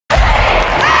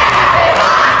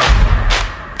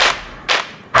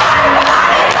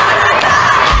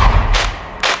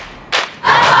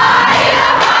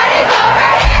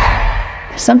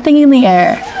something in the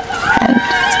air, and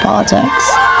it's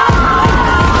politics.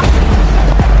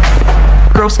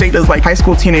 Girl State is like high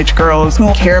school teenage girls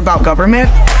who care about government.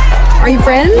 Are you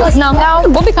friends? No,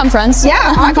 we'll become friends.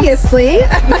 Yeah, obviously.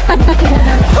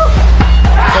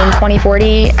 In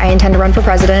 2040, I intend to run for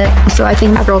president. So I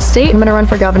think at Girl State, I'm gonna run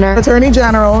for governor. Attorney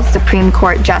General. Supreme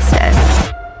Court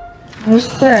Justice.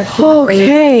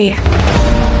 Okay.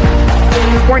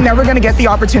 We're never gonna get the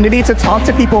opportunity to talk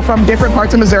to people from different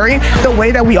parts of Missouri the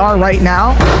way that we are right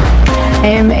now. I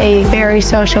am a very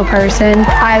social person.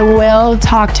 I will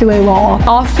talk to a wall.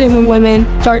 Often when women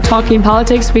start talking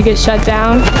politics, we get shut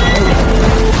down.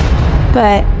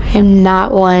 But I'm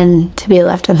not one to be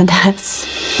left in the dust.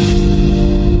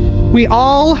 We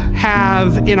all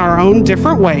have, in our own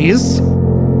different ways,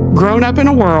 grown up in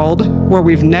a world where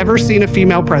we've never seen a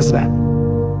female president.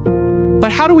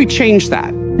 But how do we change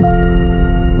that?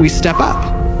 We step up.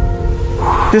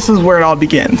 This is where it all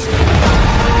begins.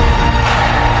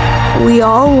 We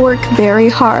all work very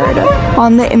hard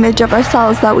on the image of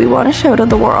ourselves that we want to show to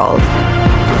the world.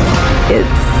 It's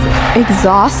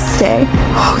exhausting.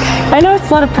 I know it's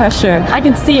a lot of pressure. I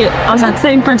can see it. I was that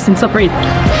same person, so breathe.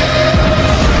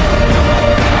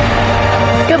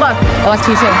 Good luck. Good luck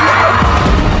to you too.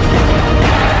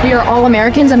 We are all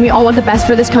Americans and we all want the best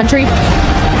for this country.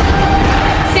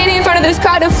 Standing in front of this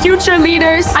crowd of future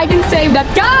leaders, I can say that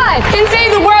God can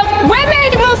save the world.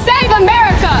 Women will save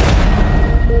America.